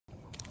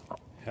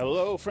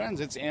Hello friends,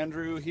 it's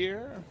Andrew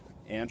here,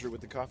 Andrew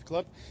with the Coffee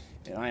Club,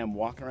 and I am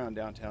walking around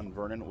downtown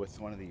Vernon with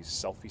one of these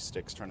selfie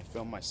sticks trying to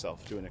film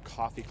myself doing a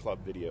coffee club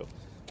video.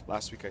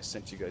 Last week I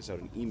sent you guys out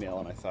an email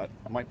and I thought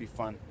it might be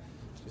fun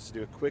just to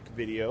do a quick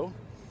video.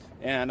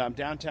 And I'm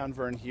downtown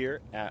Vernon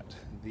here at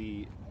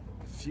the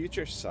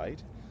future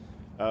site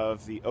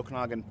of the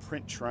Okanagan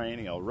Print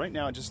Triennial. Right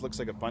now it just looks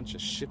like a bunch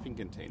of shipping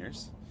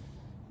containers.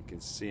 You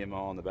can see them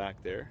all in the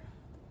back there.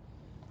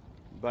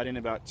 But in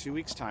about 2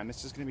 weeks' time,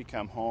 this is going to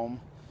become home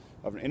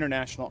of an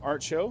international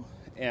art show,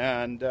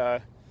 and going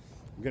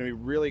to be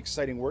really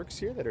exciting works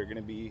here that are going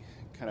to be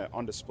kind of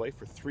on display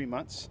for 3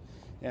 months.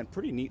 And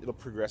pretty neat little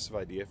progressive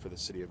idea for the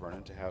city of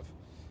Vernon to have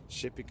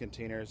shipping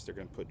containers. They're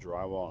going to put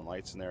drywall and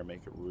lights in there and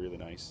make it really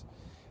nice.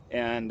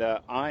 And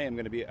I am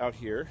going to be out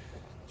here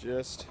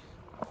just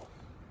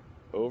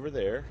over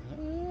there,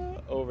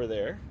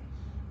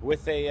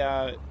 with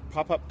a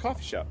pop-up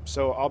coffee shop.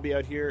 So I'll be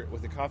out here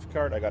with a coffee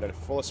cart. I got a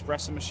full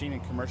espresso machine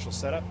and commercial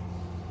setup,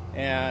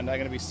 and I'm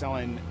going to be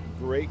selling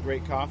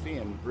great coffee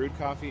and brewed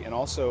coffee, and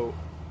also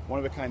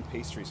one-of-a-kind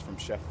pastries from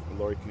Chef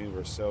Lori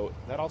Canuver. So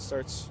that all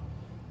starts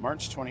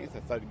March 20th.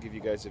 I thought I'd give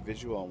you guys a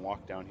visual and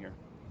walk down here.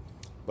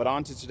 But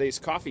on to today's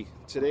coffee.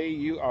 Today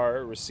you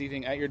are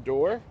receiving at your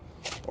door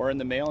or in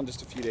the mail in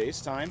just a few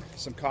days' time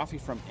some coffee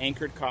from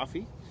Anchored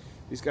Coffee.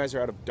 These guys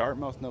are out of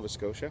Dartmouth, Nova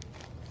Scotia.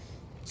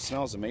 It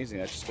smells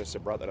amazing. I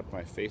just brought that up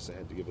my face. I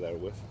had to give that a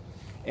whiff.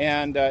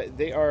 And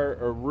they are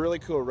a really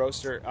cool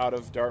roaster out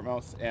of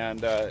Dartmouth.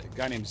 And a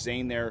guy named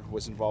Zane there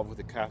was involved with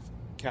a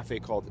cafe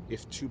called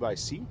If 2x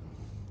C,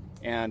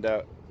 and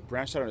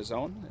branched out on his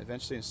own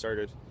eventually and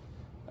started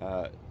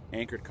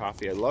Anchored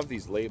Coffee. I love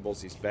these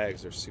labels, these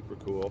bags. They're super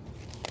cool.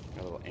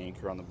 Got a little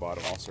anchor on the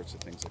bottom, all sorts of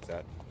things like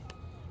that.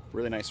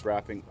 Really nice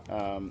wrapping.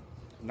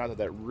 Not that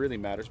that really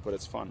matters, but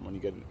it's fun when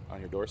you get it on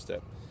your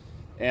doorstep.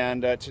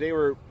 And today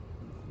we're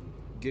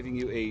giving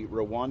you a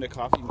Rwanda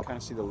coffee. You can kind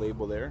of see the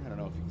label there. I don't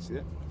know if you can see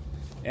it.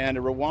 And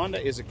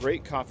Rwanda is a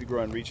great coffee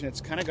growing region.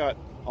 It's kind of got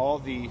all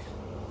the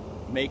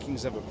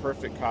makings of a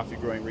perfect coffee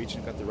growing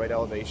region. Got the right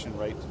elevation,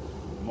 right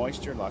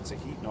moisture, lots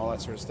of heat and all that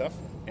sort of stuff.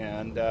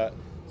 And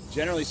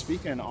generally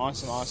speaking, an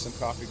awesome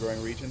coffee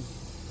growing region.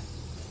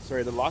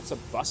 Sorry, there are lots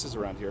of buses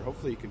around here.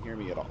 Hopefully you can hear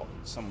me at all,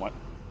 somewhat.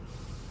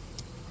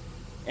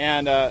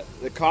 And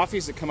the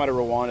coffees that come out of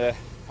Rwanda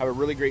have a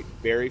really great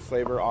berry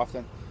flavor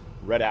often.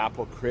 Red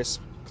apple, crisp,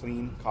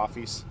 clean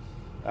coffees,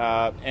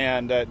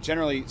 and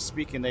generally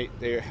speaking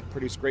they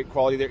produce great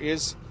quality. There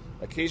is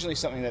occasionally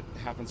something that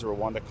happens in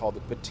Rwanda called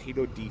the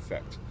potato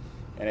defect,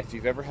 and if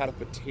you've ever had a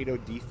potato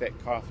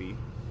defect coffee,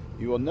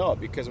 you will know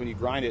it, because when you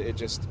grind it, it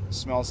just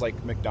smells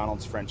like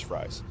McDonald's French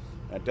fries.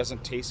 And it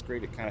doesn't taste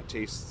great. It kind of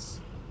tastes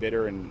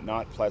bitter and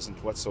not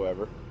pleasant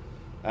whatsoever,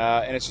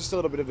 and it's just a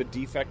little bit of a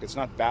defect. It's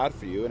not bad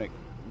for you, and it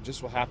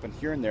just will happen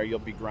here and there. You'll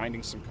be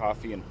grinding some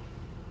coffee and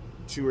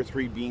 2 or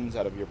 3 beans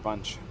out of your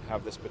bunch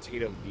have this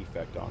potato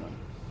defect on them,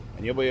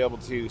 and you'll be able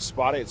to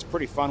spot it. It's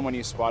pretty fun when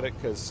you spot it,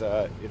 because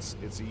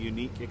it's a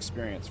unique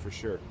experience for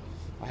sure.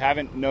 I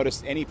haven't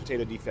noticed any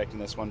potato defect in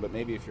this one, but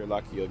maybe if you're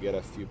lucky you'll get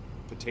a few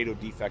potato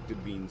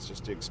defected beans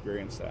just to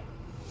experience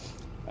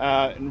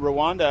that. In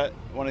Rwanda,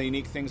 one of the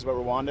unique things about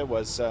Rwanda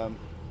was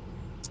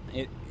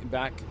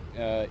back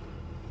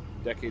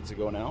decades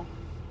ago now,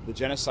 the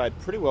genocide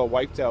pretty well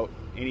wiped out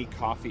any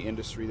coffee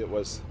industry that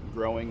was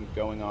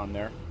going on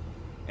there.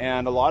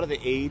 And a lot of the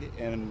aid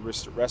and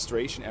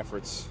restoration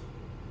efforts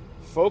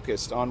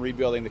focused on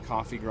rebuilding the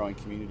coffee growing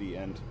community,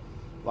 and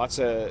lots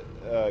of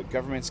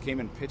governments came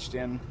and pitched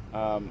in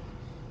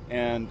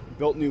and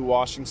built new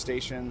washing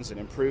stations and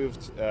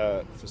improved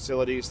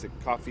facilities that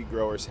coffee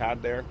growers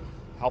had there,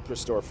 helped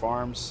restore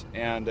farms,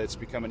 and it's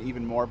become an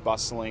even more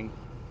bustling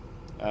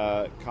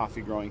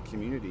coffee growing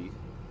community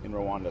in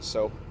Rwanda.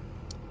 So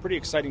pretty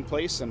exciting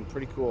place and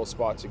pretty cool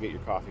spot to get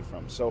your coffee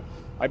from. So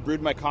I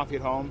brewed my coffee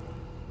at home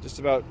just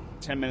about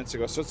 10 minutes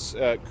ago, so it's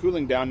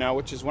cooling down now,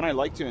 which is when I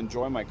like to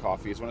enjoy my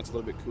coffee, is when it's a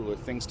little bit cooler.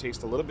 Things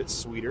taste a little bit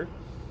sweeter,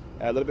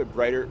 a little bit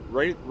brighter.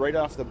 Right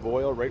off the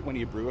boil, right when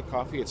you brew a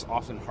coffee, it's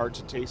often hard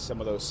to taste some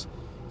of those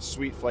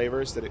sweet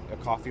flavors that a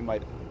coffee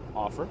might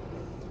offer.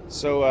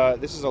 So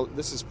this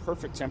is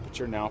perfect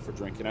temperature now for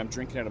drinking. I'm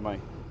drinking out of my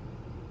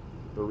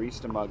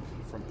barista mug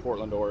from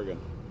Portland, Oregon.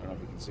 I don't know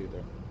if you can see it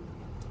there.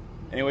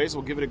 Anyways,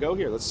 we'll give it a go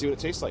here. Let's see what it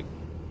tastes like.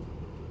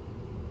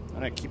 I'm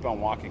gonna keep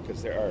on walking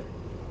because there are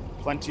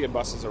plenty of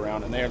buses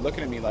around, and they are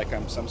looking at me like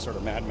I'm some sort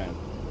of madman.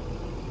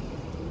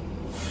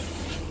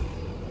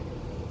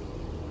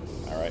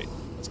 All right,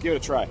 let's give it a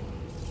try.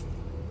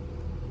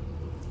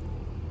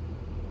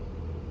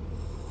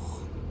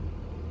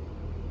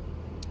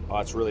 Oh,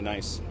 it's really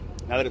nice.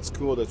 Now that it's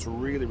cooled, it's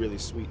really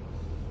sweet.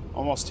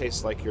 Almost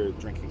tastes like you're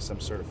drinking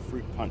some sort of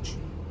fruit punch.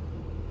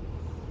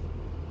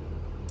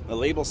 The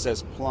label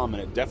says plum,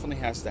 and it definitely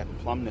has that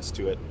plumness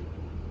to it.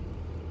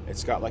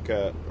 It's got like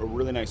a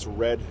really nice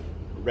red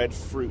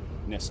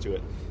fruitness to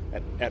it.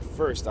 At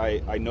first,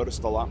 I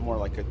noticed a lot more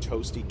like a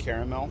toasty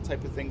caramel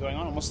type of thing going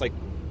on, almost like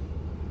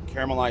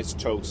caramelized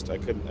toast. I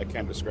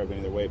can't describe it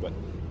any other way, but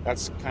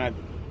that's kind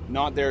of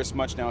Not there as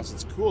much now as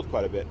it's cooled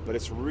quite a bit, but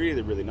it's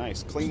really, really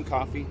nice. Clean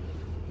coffee,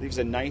 leaves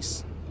a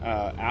nice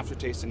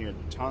aftertaste in your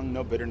tongue,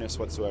 no bitterness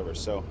whatsoever.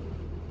 So,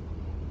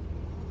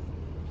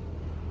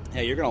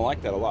 yeah, you're gonna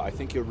like that a lot. I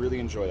think you'll really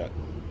enjoy that.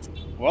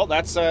 Well,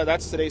 that's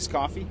today's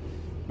coffee.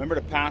 Remember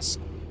to pass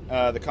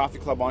the coffee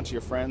club on to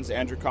your friends.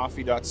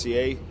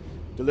 AndrewCoffee.ca,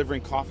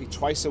 delivering coffee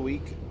twice a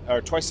week,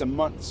 or twice a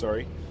month.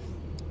 Sorry,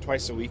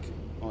 twice a week.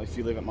 Well, if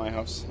you live at my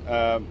house,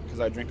 because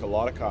I drink a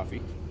lot of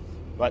coffee.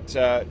 But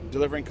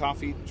delivering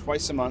coffee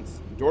twice a month,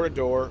 door to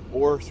door,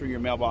 or through your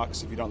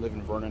mailbox if you don't live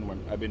in Vernon.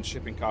 When I've been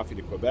shipping coffee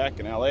to Quebec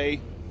and LA,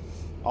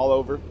 all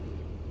over.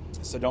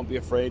 So don't be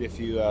afraid. If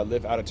you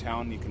live out of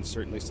town, you can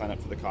certainly sign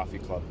up for the coffee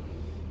club.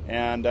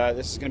 And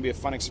this is going to be a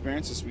fun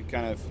experience as we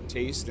kind of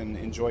taste and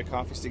enjoy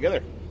coffees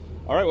together.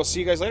 All right, we'll see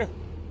you guys later.